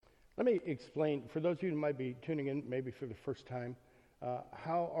Let me explain, for those of you who might be tuning in maybe for the first time,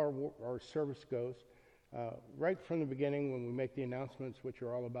 how our service goes. Right from the beginning when we make the announcements, which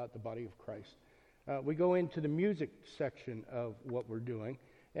are all about the body of Christ. We go into the music section of what we're doing,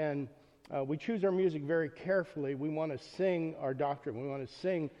 and we choose our music very carefully. We want to sing our doctrine. We want to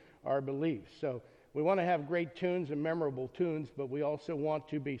sing our beliefs. So we want to have great tunes and memorable tunes, but we also want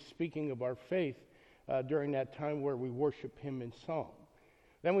to be speaking of our faith during that time where we worship Him in song.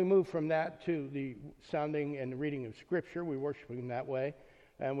 Then we move from that to the sounding and the reading of Scripture. We worship Him that way.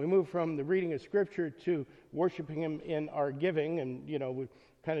 And we move from the reading of Scripture to worshiping Him in our giving. And, we're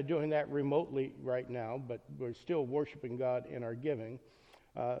kind of doing that remotely right now, but we're still worshiping God in our giving.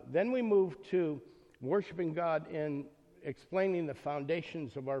 Then we move to worshiping God in explaining the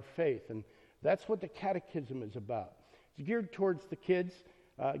foundations of our faith. And that's what the catechism is about. It's geared towards the kids.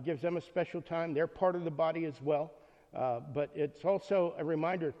 It gives them a special time. They're part of the body as well. But it's also a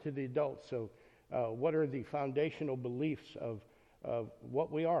reminder to the adults. So what are the foundational beliefs of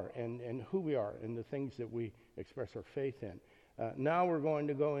what we are and who we are and the things that we express our faith in. Now we're going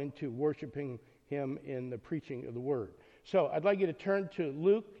to go into worshiping Him in the preaching of the Word. So I'd like you to turn to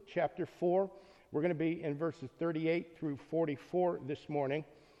Luke chapter 4. We're going to be in verses 38 through 44 this morning.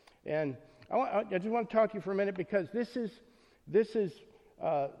 And I just want to talk to you for a minute because this is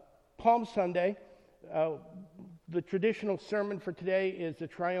Palm Sunday. The traditional sermon for today is the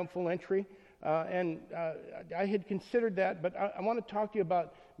triumphal entry. And I had considered that, but I want to talk to you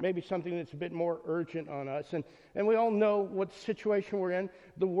about maybe something that's a bit more urgent on us. And we all know what situation we're in.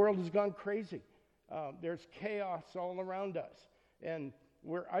 The world has gone crazy. There's chaos all around us. And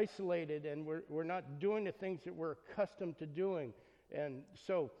we're isolated, and we're not doing the things that we're accustomed to doing. And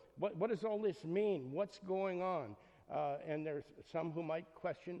so what does all this mean? What's going on? And there's some who might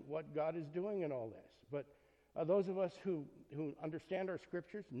question what God is doing in all this. But those of us who understand our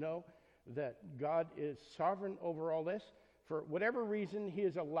Scriptures know that God is sovereign over all this. For whatever reason, He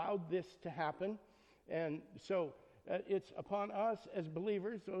has allowed this to happen. And so it's upon us as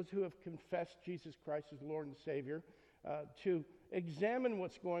believers, those who have confessed Jesus Christ as Lord and Savior, to examine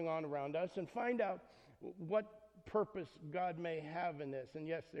what's going on around us and find out what purpose God may have in this. And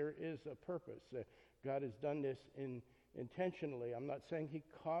yes, there is a purpose. God has done this intentionally. I'm not saying He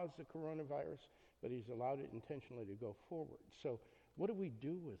caused the coronavirus, but He's allowed it intentionally to go forward. So what do we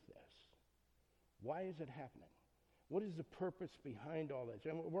do with this? Why is it happening? What is the purpose behind all this?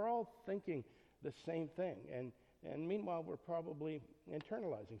 And we're all thinking the same thing. And meanwhile, we're probably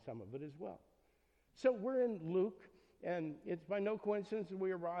internalizing some of it as well. So we're in Luke, and it's by no coincidence that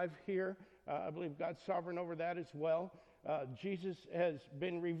we arrive here. I believe God's sovereign over that as well. Jesus has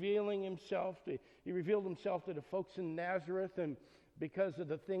been revealing Himself. He revealed Himself to the folks in Nazareth, and because of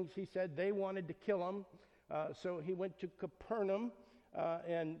the things He said, they wanted to kill Him. So He went to Capernaum.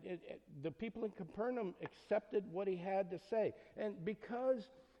 And the people in Capernaum accepted what He had to say. And because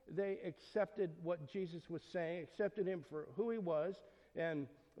they accepted what Jesus was saying, accepted Him for who He was and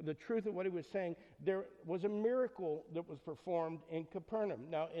the truth of what He was saying, there was a miracle that was performed in Capernaum.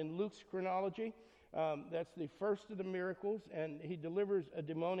 Now, in Luke's chronology, that's the first of the miracles, and He delivers a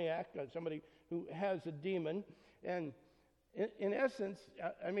demoniac, somebody who has a demon. And in essence,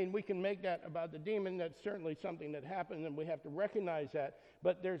 we can make that about the demon. That's certainly something that happened, and we have to recognize that.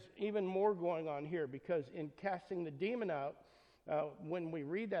 But there's even more going on here, because in casting the demon out, when we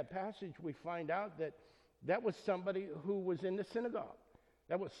read that passage, we find out that was somebody who was in the synagogue.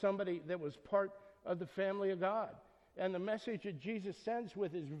 That was somebody that was part of the family of God. And the message that Jesus sends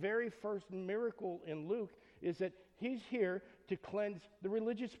with His very first miracle in Luke is that He's here to cleanse the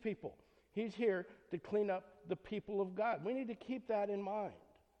religious people. He's here to clean up the people of God. We need to keep that in mind.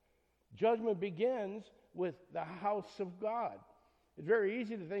 Judgment begins with the house of God. It's very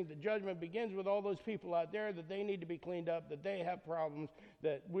easy to think that judgment begins with all those people out there, that they need to be cleaned up, that they have problems,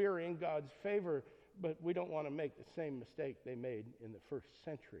 that we're in God's favor. But we don't want to make the same mistake they made in the first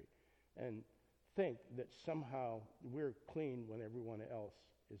century and think that somehow we're clean when everyone else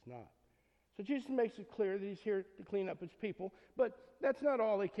is not. So Jesus makes it clear that He's here to clean up His people, but that's not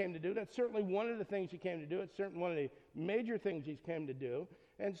all He came to do. That's certainly one of the things He came to do. It's certainly one of the major things He's came to do.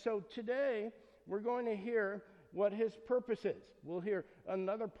 And so today, we're going to hear what His purpose is. We'll hear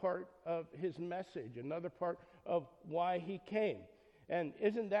another part of His message, another part of why He came. And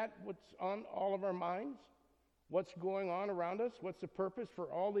isn't that what's on all of our minds? What's going on around us? What's the purpose for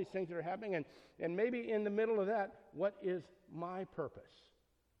all these things that are happening? And maybe in the middle of that, what is my purpose?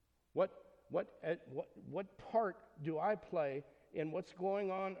 What part do I play in what's going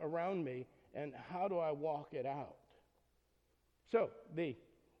on around me, and how do I walk it out? So the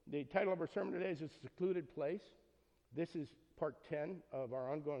title of our sermon today is A Secluded Place. This is part 10 of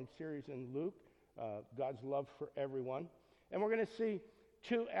our ongoing series in Luke, God's love for everyone. And we're going to see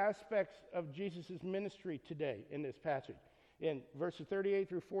two aspects of Jesus' ministry today in this passage. In verses 38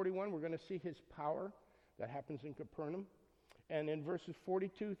 through 41, we're going to see his power. That happens in Capernaum. And in verses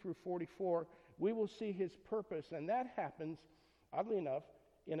 42 through 44, we will see his purpose, and that happens, oddly enough,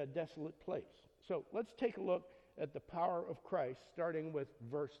 in a desolate place. So let's take a look at the power of Christ, starting with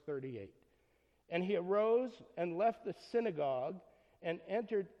verse 38. And he arose and left the synagogue and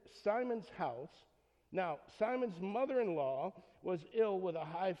entered Simon's house. Now, Simon's mother-in-law was ill with a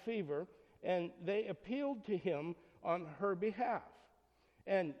high fever, and they appealed to him on her behalf.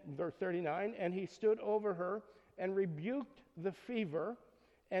 And verse 39, and he stood over her and rebuked the fever,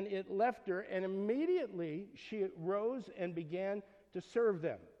 and it left her, and immediately she rose and began to serve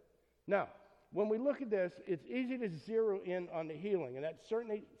them. Now, when we look at this, it's easy to zero in on the healing, and that's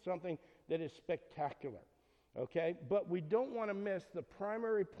certainly something that is spectacular, okay? But we don't want to miss the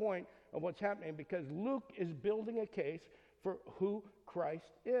primary point of what's happening, because Luke is building a case for who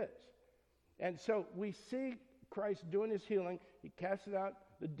Christ is. And so we see Christ doing his healing. He casted out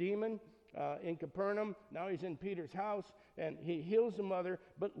the demon in Capernaum. Now he's in Peter's house, and he heals the mother.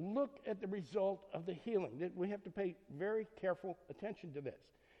 But look at the result of the healing. We have to pay very careful attention to this.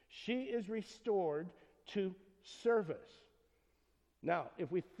 She is restored to service. Now,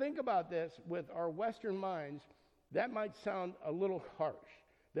 if we think about this with our Western minds, that might sound a little harsh,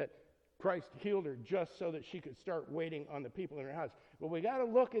 that Christ healed her just so that she could start waiting on the people in her house. But we got to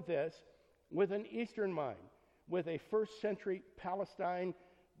look at this with an Eastern mind, with a first century Palestine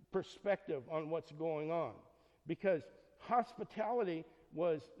perspective on what's going on. Because hospitality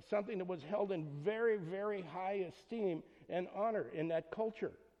was something that was held in very, very high esteem and honor in that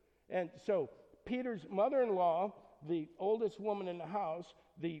culture. And so Peter's mother-in-law, the oldest woman in the house,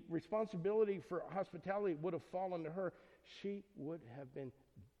 the responsibility for hospitality would have fallen to her. She would have been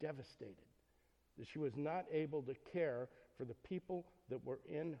devastated that she was not able to care for the people that were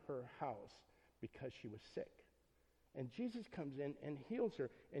in her house because she was sick. And Jesus comes in and heals her,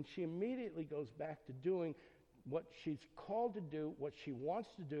 and she immediately goes back to doing what she's called to do. What she wants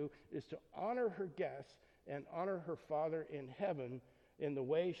to do is to honor her guests and honor her Father in heaven in the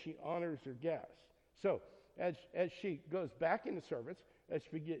way she honors her guests. So as she goes back into service, as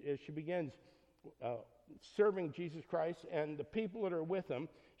she begins serving Jesus Christ and the people that are with him,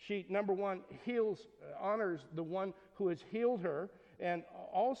 she, number one, honors the one who has healed her, and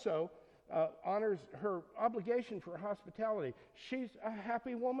also honors her obligation for hospitality. She's a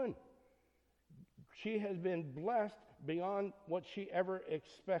happy woman. She has been blessed beyond what she ever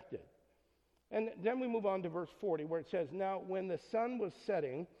expected. And then we move on to verse 40, where it says, now when the sun was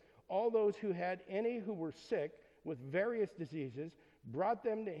setting, all those who had any who were sick with various diseases brought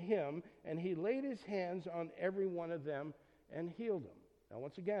them to him, and he laid his hands on every one of them and healed them. Now,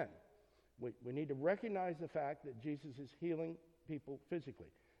 once again, we need to recognize the fact that Jesus is healing people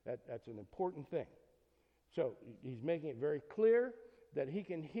physically. That's an important thing. So he's making it very clear that he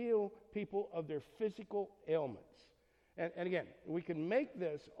can heal people of their physical ailments. And again, we can make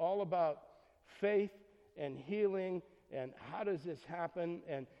this all about faith and healing and how does this happen.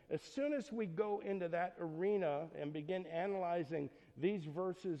 And as soon as we go into that arena and begin analyzing these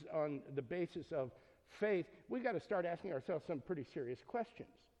verses on the basis of faith, we got to start asking ourselves some pretty serious questions.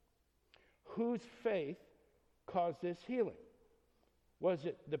 Whose faith caused this healing? Was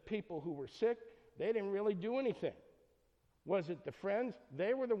it the people who were sick? They didn't really do anything. Was it the friends?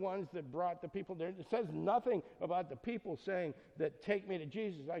 They were the ones that brought the people there. It says nothing about the people saying that take me to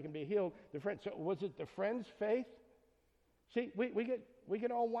Jesus, I can be healed. The friends. So was it the friends' faith? See, we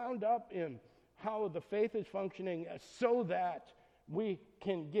get all wound up in how the faith is functioning so that we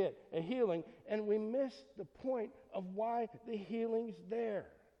can get a healing, and we miss the point of why the healing's there.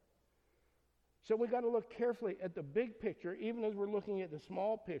 So we got to look carefully at the big picture, even as we're looking at the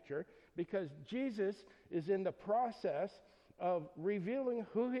small picture, because Jesus is in the process of revealing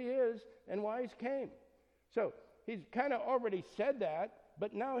who he is and why he's came. So he's kind of already said that,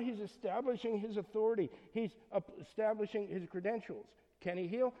 but now he's establishing his authority. He's establishing his credentials. Can he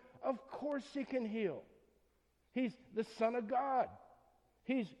heal? Of course he can heal. He's the Son of God.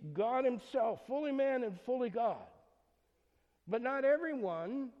 He's God himself, fully man and fully God. But not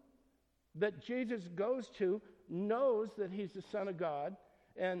everyone that Jesus goes to knows that he's the Son of God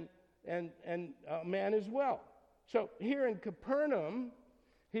and man as well. So here in Capernaum,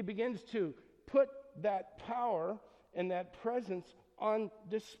 he begins to put that power and that presence on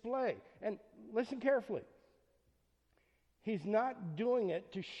display. And listen carefully. He's not doing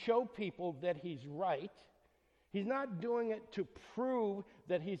it to show people that he's right. He's not doing it to prove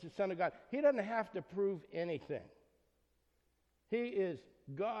that he's the Son of God. He doesn't have to prove anything. He is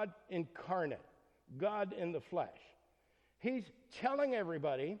God incarnate, God in the flesh. He's telling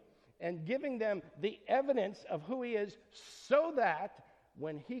everybody and giving them the evidence of who he is so that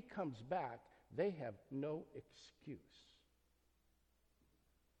when he comes back, they have no excuse.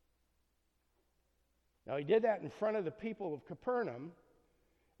 Now, he did that in front of the people of Capernaum,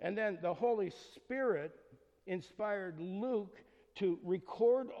 and then the Holy Spirit inspired Luke to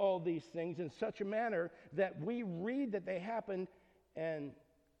record all these things in such a manner that we read that they happened and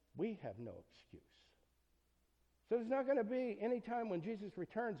we have no excuse. So there's not going to be any time when Jesus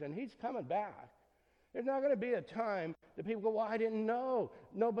returns and he's coming back. There's not going to be a time that people go, well, I didn't know.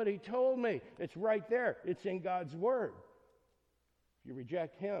 Nobody told me. It's right there. It's in God's Word. If you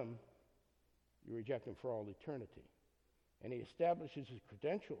reject him, you reject him for all eternity. And he establishes his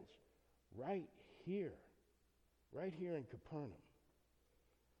credentials right here in Capernaum.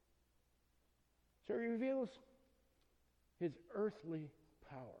 So he reveals his earthly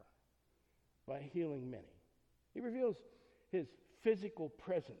power by healing many. He reveals his physical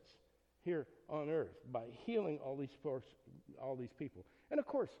presence here on earth by healing all these people. And of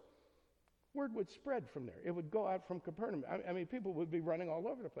course, word would spread from there. It would go out from Capernaum. I mean, people would be running all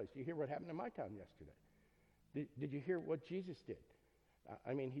over the place. Do you hear what happened in my town yesterday? Did you hear what Jesus did?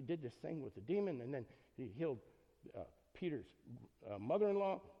 I mean, he did this thing with the demon, and then he healed Peter's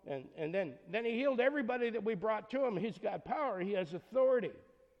mother-in-law, and then he healed everybody that we brought to him. He's got power. He has authority.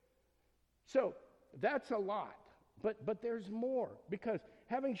 So that's a lot. But there's more, because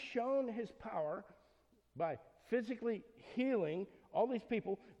having shown his power by physically healing all these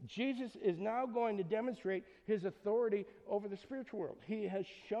people, Jesus is now going to demonstrate his authority over the spiritual world. He has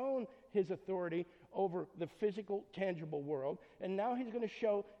shown his authority over the physical, tangible world, and now he's going to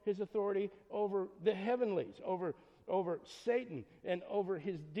show his authority over the heavenlies, over Satan, and over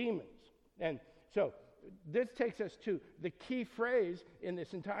his demons. And so this takes us to the key phrase in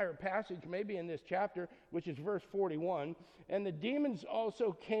this entire passage, maybe in this chapter, which is verse 41. And the demons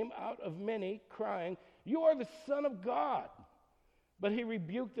also came out of many, crying, "You are the Son of God." But he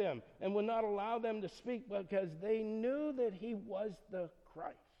rebuked them and would not allow them to speak because they knew that he was the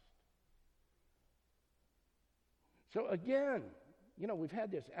Christ. So again, we've had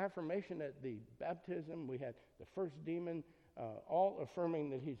this affirmation at the baptism. We had the first demon all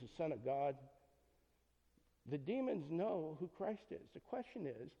affirming that he's the Son of God. The demons know who Christ is. The question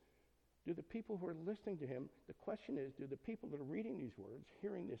is, do the people who are listening to him, the question is, do the people that are reading these words,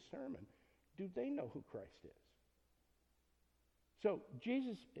 hearing this sermon, do they know who Christ is? So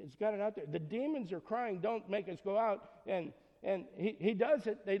Jesus has got it out there. The demons are crying, "Don't make us go out." And he does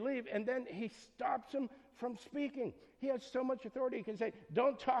it. They leave. And then he stops them from speaking. He has so much authority, he can say,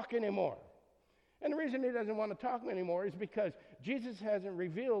 "Don't talk anymore." And the reason he doesn't want to talk anymore is because Jesus hasn't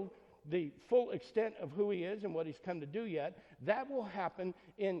revealed the full extent of who he is and what he's come to do yet. That will happen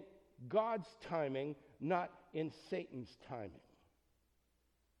in God's timing, not in Satan's timing.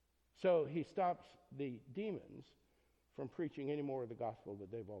 So he stops the demons from preaching any more of the gospel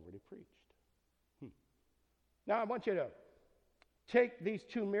that they've already preached. Now I want you to take these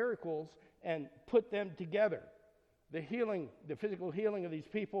two miracles and put them together. The healing, the physical healing of these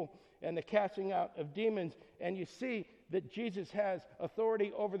people and the casting out of demons, and you see that Jesus has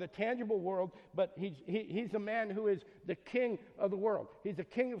authority over the tangible world, but he's a man who is the king of the world. He's the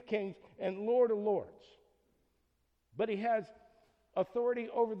King of kings and Lord of lords. But he has authority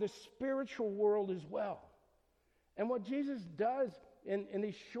over the spiritual world as well. And what Jesus does in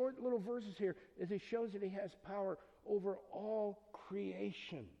these short little verses here is he shows that he has power over all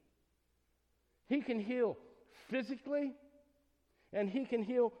creation. He can heal physically, and he can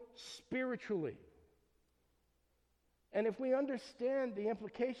heal spiritually. And if we understand the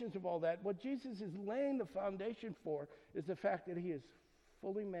implications of all that, what Jesus is laying the foundation for is the fact that he is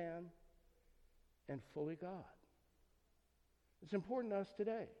fully man and fully God. It's important to us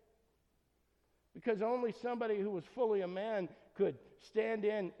today, because only somebody who was fully a man could stand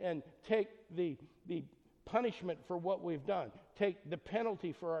in and take the punishment for what we've done, take the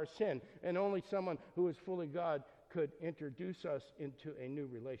penalty for our sin, and only someone who is fully God could introduce us into a new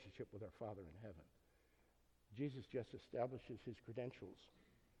relationship with our Father in heaven. Jesus just establishes his credentials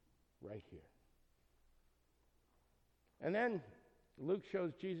right here. And then Luke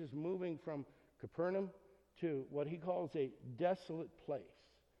shows Jesus moving from Capernaum to what he calls a desolate place.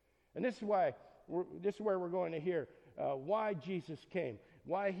 And this is where we're going to hear why Jesus came,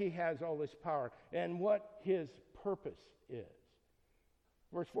 why he has all this power, and what his purpose is.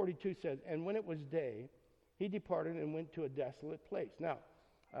 Verse 42 says, "And when it was day, he departed and went to a desolate place." Now,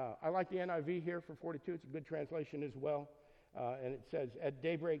 I like the NIV here for 42. It's a good translation as well. And it says, "At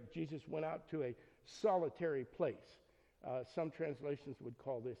daybreak, Jesus went out to a solitary place." Some translations would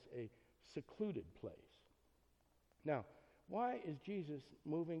call this a secluded place. Now, why is Jesus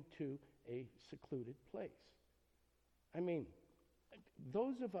moving to a secluded place? I mean,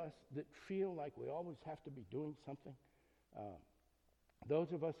 those of us that feel like we always have to be doing something,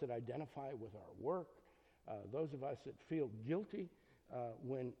 those of us that identify with our work, those of us that feel guilty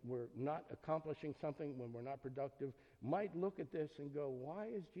when we're not accomplishing something, when we're not productive, might look at this and go, why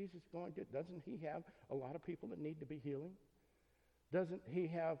is Jesus going to? Doesn't he have a lot of people that need to be healing? Doesn't he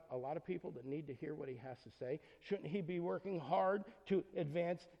have a lot of people that need to hear what he has to say? Shouldn't he be working hard to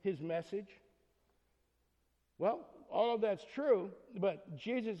advance his message? Well, all of that's true, but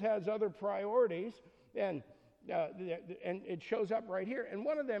Jesus has other priorities, and it shows up right here. And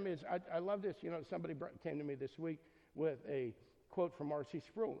one of them is, I love this, somebody came to me this week with a quote from R.C.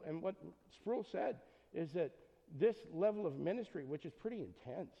 Sproul, and what Sproul said is that this level of ministry, which is pretty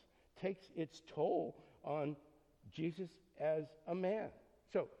intense, takes its toll on Jesus as a man.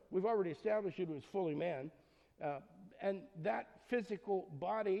 So we've already established he was fully man, and that physical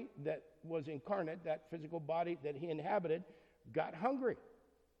body that was incarnate, that physical body that he inhabited, got hungry,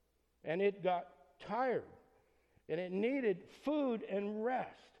 and it got tired, and it needed food and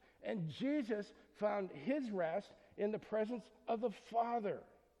rest. And Jesus found his rest in the presence of the Father.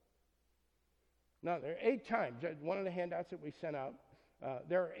 Now, there are 8 times, one of the handouts that we sent out,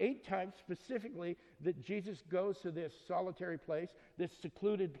 there are 8 times specifically that Jesus goes to this solitary place, this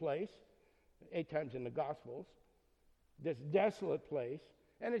secluded place, 8 times in the Gospels, this desolate place,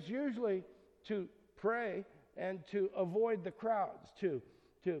 and it's usually to pray and to avoid the crowds, to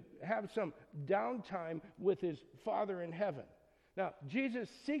have some downtime with his Father in heaven. Now, Jesus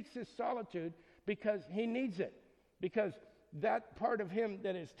seeks his solitude because he needs it, because that part of him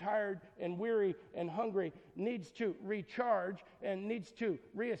that is tired and weary and hungry needs to recharge and needs to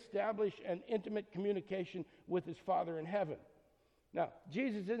reestablish an intimate communication with his Father in heaven. Now,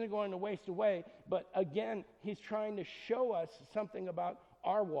 Jesus isn't going to waste away, but again, he's trying to show us something about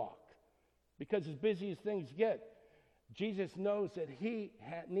our walk. Because as busy as things get, Jesus knows that he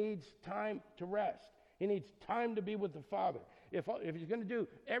needs time to rest. He needs time to be with the Father. If he's going to do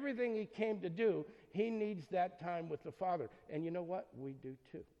everything he came to do, he needs that time with the Father. And you know what? We do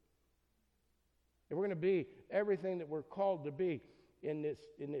too. If we're going to be everything that we're called to be in this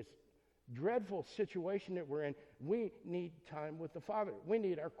dreadful situation that we're in, we need time with the Father. We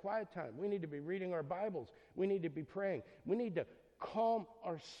need our quiet time. We need to be reading our Bibles. We need to be praying. We need to calm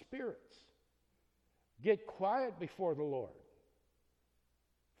our spirits. Get quiet before the Lord.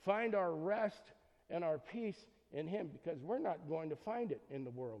 Find our rest and our peace in him, because we're not going to find it in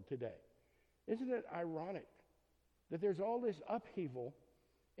the world today. Isn't it ironic that there's all this upheaval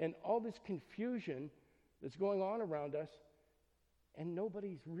and all this confusion that's going on around us, and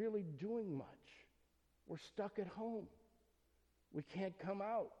nobody's really doing much? We're stuck at home. We can't come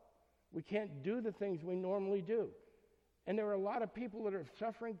out. We can't do the things we normally do. And there are a lot of people that are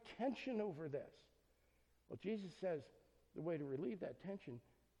suffering tension over this. Well, Jesus says the way to relieve that tension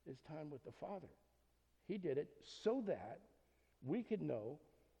is time with the Father. He did it so that we could know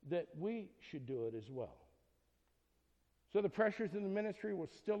that we should do it as well. So the pressures in the ministry were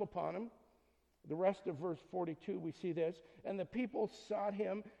still upon him. The rest of verse 42, we see this. And the people sought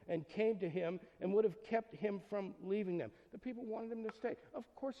him and came to him and would have kept him from leaving them. The people wanted him to stay. Of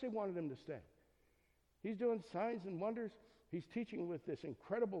course they wanted him to stay. He's doing signs and wonders. He's teaching with this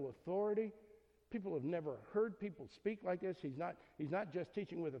incredible authority. People have never heard people speak like this. He's not just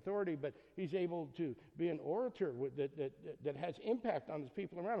teaching with authority, but he's able to be an orator that has impact on his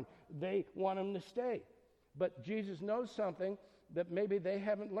people around him. They want him to stay. But Jesus knows something that maybe they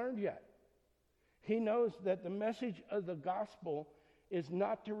haven't learned yet. He knows that the message of the gospel is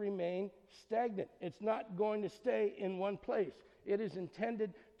not to remain stagnant. It's not going to stay in one place. It is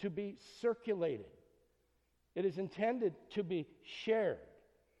intended to be circulated. It is intended to be shared.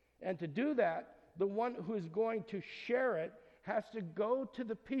 And to do that, the one who is going to share it has to go to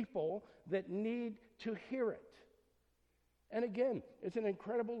the people that need to hear it. And again, it's an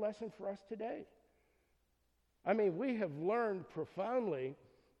incredible lesson for us today. I mean, we have learned profoundly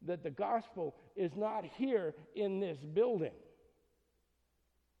that the gospel is not here in this building.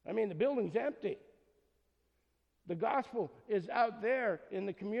 I mean, the building's empty. The gospel is out there in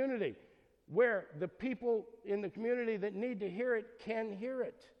the community, where the people in the community that need to hear it can hear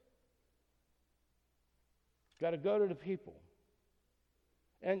it. Got to go to the people.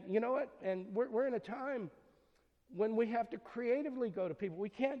 And you know what? And we're in a time when we have to creatively go to people. We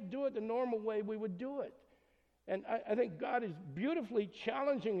can't do it the normal way we would do it. And I think God is beautifully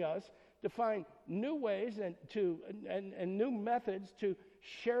challenging us to find new ways and new methods to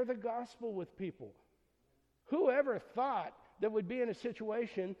share the gospel with people Whoever thought that we'd be in a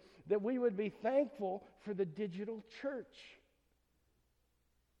situation that we would be thankful for the digital church?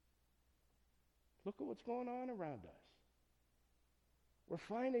 Look at what's going on around us. We're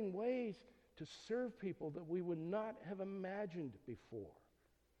finding ways to serve people that we would not have imagined before.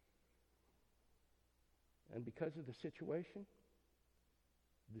 And because of the situation,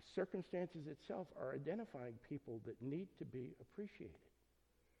 the circumstances itself are identifying people that need to be appreciated,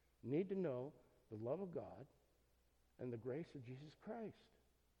 need to know the love of God and the grace of Jesus Christ.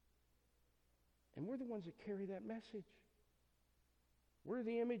 And we're the ones that carry that message. We're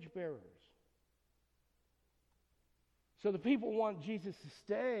the image bearers. So the people want Jesus to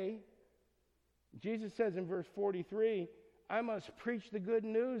stay. Jesus says in verse 43, I must preach the good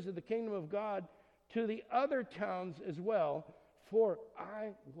news of the kingdom of God to the other towns as well, for I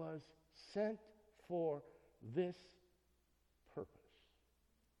was sent for this purpose.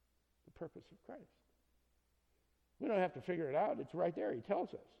 The purpose of Christ. We don't have to figure it out. It's right there. He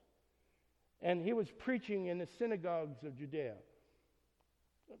tells us. And he was preaching in the synagogues of Judea.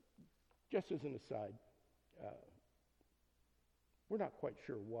 Just as an aside, we're not quite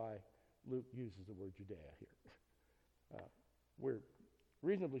sure why Luke uses the word Judea here. We're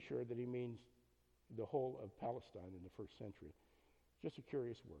reasonably sure that he means the whole of Palestine in the first century. Just a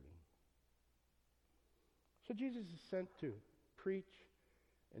curious wording. So Jesus is sent to preach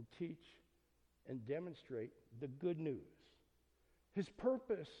and teach and demonstrate the good news. His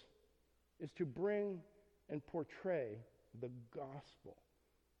purpose is to bring and portray the gospel.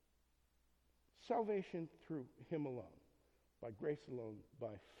 Salvation through him alone, by grace alone,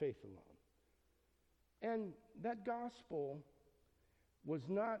 by faith alone. And that gospel was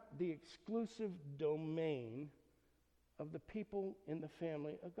not the exclusive domain of the people in the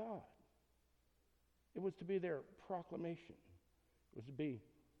family of God. It was to be their proclamation. It was to be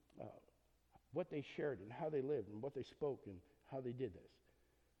what they shared and how they lived and what they spoke and how they did this.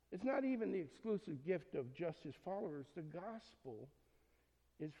 It's not even the exclusive gift of just his followers. The gospel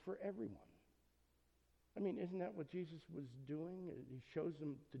is for everyone. I mean, isn't that what Jesus was doing? He shows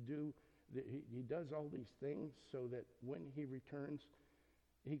them to do, he does all these things so that when he returns,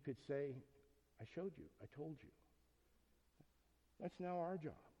 he could say, I showed you, I told you. That's now our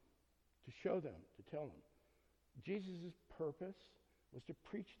job, to show them, to tell them. Jesus' purpose was to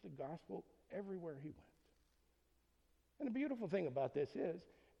preach the gospel everywhere he went. And the beautiful thing about this is,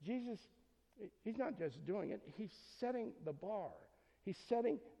 Jesus, he's not just doing it, he's setting the bar. He's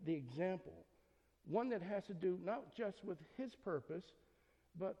setting the example. One that has to do not just with his purpose,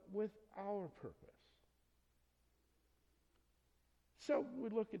 but with our purpose. So we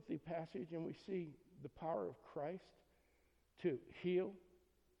look at the passage and we see the power of Christ to heal,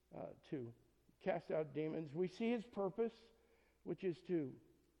 to cast out demons. We see his purpose, which is to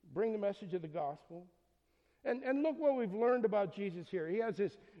bring the message of the gospel. And look what we've learned about Jesus here. He has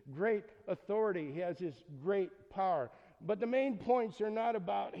this great authority. He has this great power. But the main points are not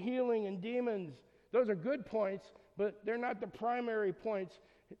about healing and demons. Those are good points, but they're not the primary points.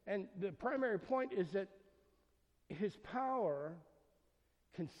 And the primary point is that his power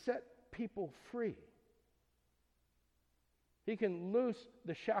can set people free. He can loose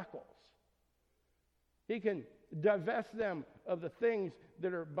the shackles. He can divest them of the things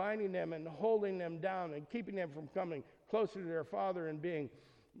that are binding them and holding them down and keeping them from coming closer to their Father and being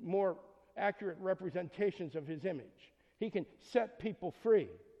more accurate representations of his image. He can set people free.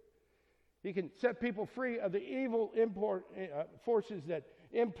 He can set people free of the evil forces that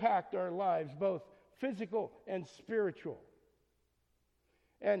impact our lives, both physical and spiritual.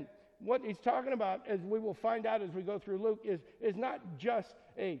 And what he's talking about, as we will find out as we go through Luke, is not just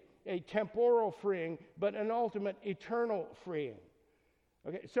a temporal freeing, but an ultimate eternal freeing.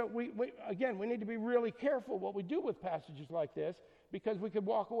 Okay, so we need to be really careful what we do with passages like this, because we could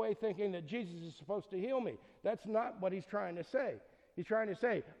walk away thinking that Jesus is supposed to heal me. That's not what he's trying to say. He's trying to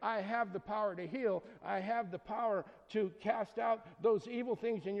say, I have the power to heal. I have the power to cast out those evil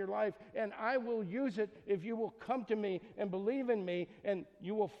things in your life, and I will use it if you will come to me and believe in me, and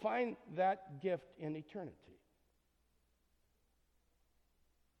you will find that gift in eternity.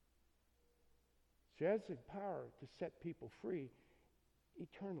 She has the power to set people free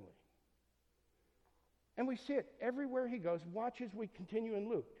eternally. And we see it everywhere he goes. Watch as we continue in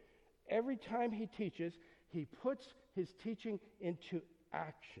Luke. Every time he teaches, he puts his teaching into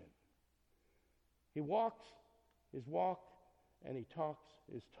action. He walks his walk, and he talks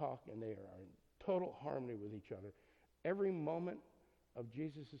his talk, and they are in total harmony with each other. Every moment of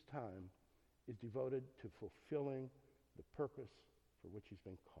Jesus' time is devoted to fulfilling the purpose for which he's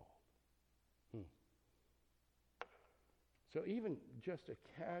been called. So even just a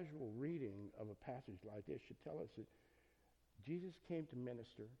casual reading of a passage like this should tell us that Jesus came to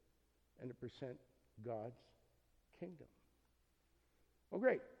minister and to present God's kingdom. Well,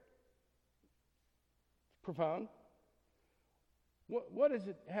 great. It's profound. What does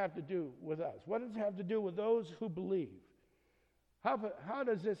it have to do with us? What does it have to do with those who believe? How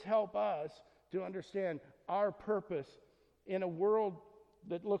does this help us to understand our purpose in a world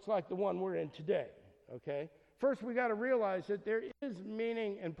that looks like the one we're in today? Okay? First, we got to realize that there is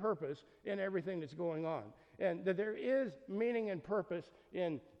meaning and purpose in everything that's going on. And that there is meaning and purpose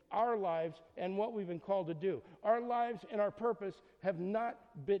in our lives and what we've been called to do. Our lives and our purpose have not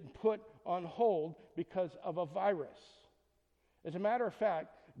been put on hold because of a virus. As a matter of fact,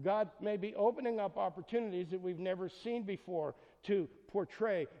 God may be opening up opportunities that we've never seen before to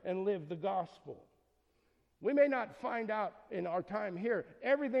portray and live the gospel. We may not find out in our time here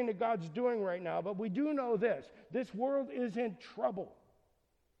everything that God's doing right now, but we do know this world is in trouble.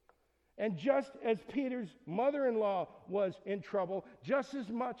 And just as Peter's mother-in-law was in trouble, just as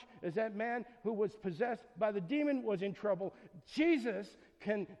much as that man who was possessed by the demon was in trouble, Jesus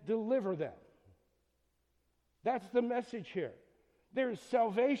can deliver them. That's the message here. There is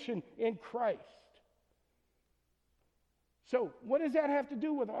salvation in Christ. So what does that have to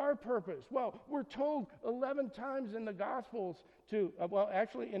do with our purpose? Well, we're told 11 times in the Gospels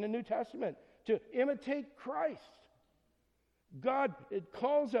actually in the New Testament, to imitate Christ. God, it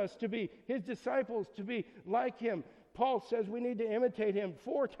calls us to be his disciples, to be like him. Paul says we need to imitate him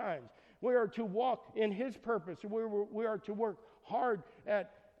 4 times. We are to walk in his purpose. We are to work hard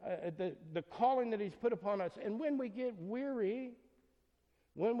at the calling that he's put upon us. And when we get weary,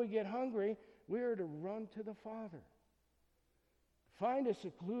 when we get hungry, we are to run to the Father. Find a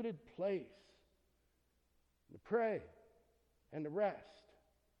secluded place to pray and to rest.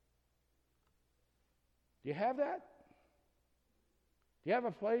 Do you have that? Do you have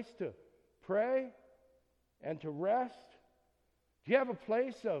a place to pray and to rest? Do you have a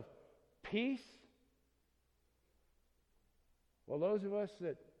place of peace? Well, those of us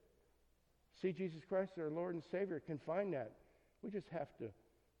that see Jesus Christ as our Lord and Savior can find that. We just have to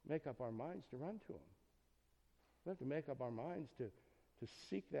make up our minds to run to him. We have to make up our minds to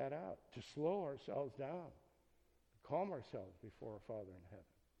seek that out, to slow ourselves down, to calm ourselves before our Father in heaven.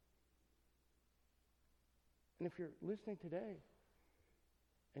 And if you're listening today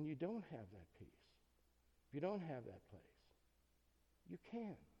and you don't have that peace, if you don't have that place, you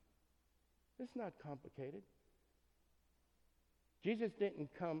can. It's not complicated. Jesus didn't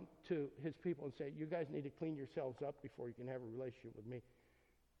come to his people and say, you guys need to clean yourselves up before you can have a relationship with me.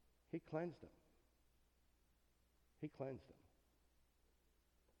 He cleansed them. He cleansed them.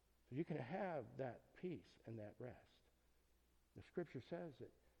 So you can have that peace and that rest. The scripture says that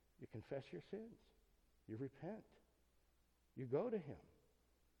you confess your sins. You repent. You go to him.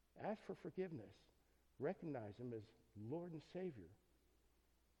 Ask for forgiveness. Recognize him as Lord and Savior.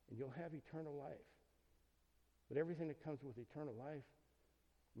 And you'll have eternal life. But everything that comes with eternal life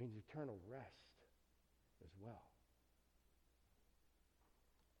means eternal rest as well.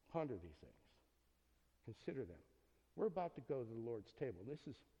 Ponder these things. Consider them. We're about to go to the Lord's table. This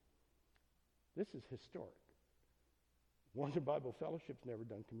is historic. Wonder Bible Fellowship's never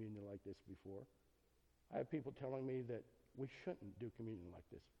done communion like this before. I have people telling me that we shouldn't do communion like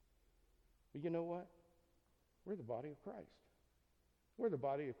this. But you know what? We're the body of Christ. We're the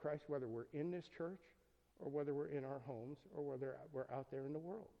body of Christ whether we're in this church or whether we're in our homes or whether we're out there in the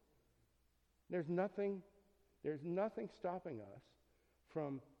world. There's nothing stopping us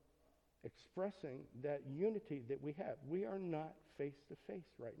from expressing that unity that we have. We are not face to face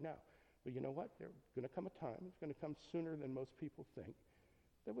right now. But you know what? There's going to come a time, it's going to come sooner than most people think,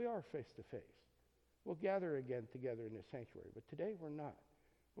 that we are face to face. We'll gather again together in the sanctuary, but today we're not.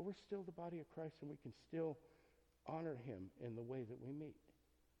 But we're still the body of Christ, and we can still honor him in the way that we meet.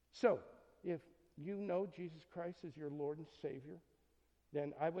 So, if you know Jesus Christ as your Lord and Savior,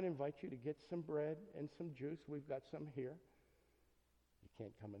 then I would invite you to get some bread and some juice. We've got some here. You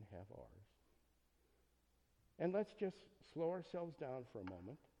can't come and have ours. And let's just slow ourselves down for a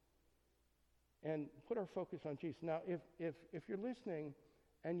moment and put our focus on Jesus. Now, if you're listening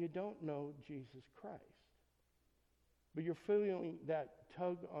and you don't know Jesus Christ, but you're feeling that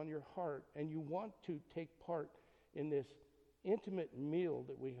tug on your heart and you want to take part in this intimate meal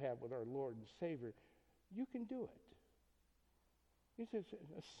that we have with our Lord and Savior, you can do it. It's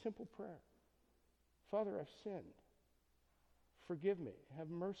a simple prayer. Father, I've sinned. Forgive me. Have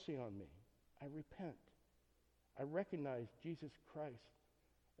mercy on me. I repent. I recognize Jesus Christ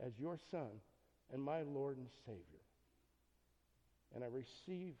as your Son and my Lord and Savior. And I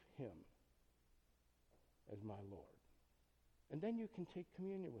receive him as my Lord. And then you can take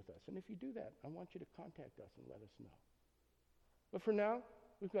communion with us. And if you do that, I want you to contact us and let us know. But for now,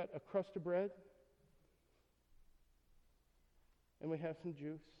 we've got a crust of bread, and we have some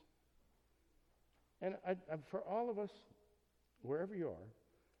juice. And for all of us, wherever you are,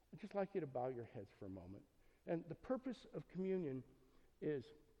 I'd just like you to bow your heads for a moment. And the purpose of communion is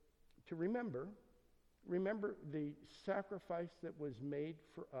to remember the sacrifice that was made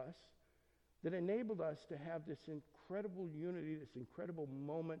for us, that enabled us to have this incredible unity, this incredible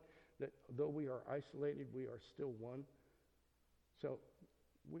moment that though we are isolated, we are still one. So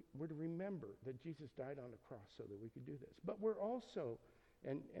we're to remember that Jesus died on the cross so that we could do this. But we're also,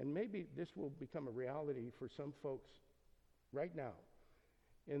 and maybe this will become a reality for some folks right now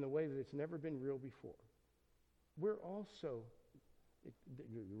in the way that it's never been real before. We're also,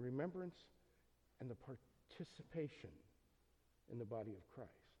 the remembrance and the participation in the body of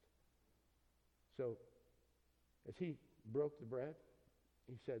Christ. So, as he broke the bread,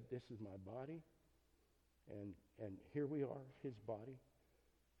 he said, "This is my body," and here we are, his body.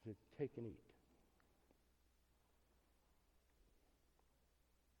 So take and eat.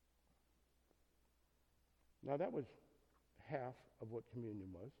 Now that was half of what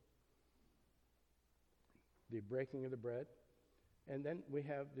communion was. The breaking of the bread. And then we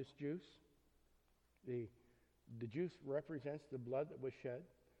have this juice. The juice represents the blood that was shed.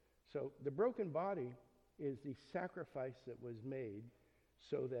 So the broken body is the sacrifice that was made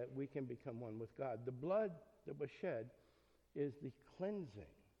so that we can become one with God. The blood that was shed is the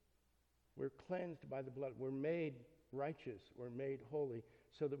cleansing. We're cleansed by the blood. We're made righteous. We're made holy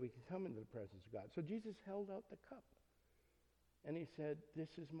so that we can come into the presence of God. So Jesus held out the cup and he said,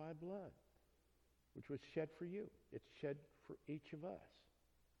 "This is my blood, which was shed for you. It's shed for each of us.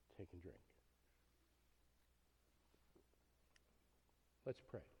 Take and drink." Let's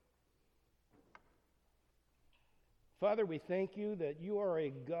pray. Father, we thank you that you are a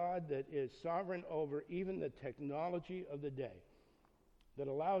God that is sovereign over even the technology of the day, that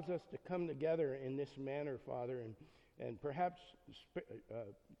allows us to come together in this manner, Father, and perhaps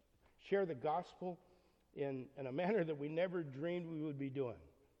share the gospel in a manner that we never dreamed we would be doing.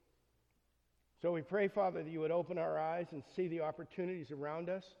 So we pray, Father, that you would open our eyes and see the opportunities around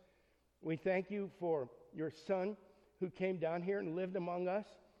us. We thank you for your Son who came down here and lived among us,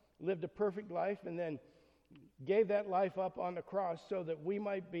 lived a perfect life, and then gave that life up on the cross so that we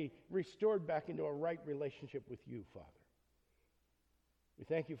might be restored back into a right relationship with you, Father. We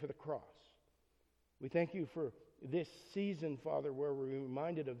thank you for the cross. We thank you for this season, Father, where we're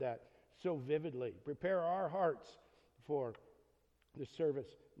reminded of that so vividly. Prepare our hearts for the service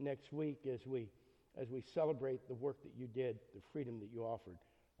next week as we celebrate the work that you did, the freedom that you offered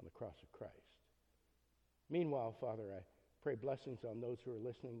on the cross of Christ. Meanwhile, Father, I pray blessings on those who are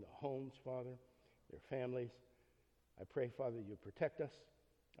listening, the homes, Father, their families. I pray, Father, you protect us.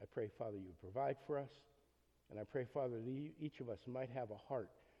 I pray, Father, you provide for us. And I pray, Father, that each of us might have a heart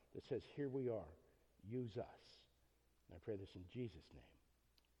that says, "Here we are. Use us." And I pray this in Jesus' name.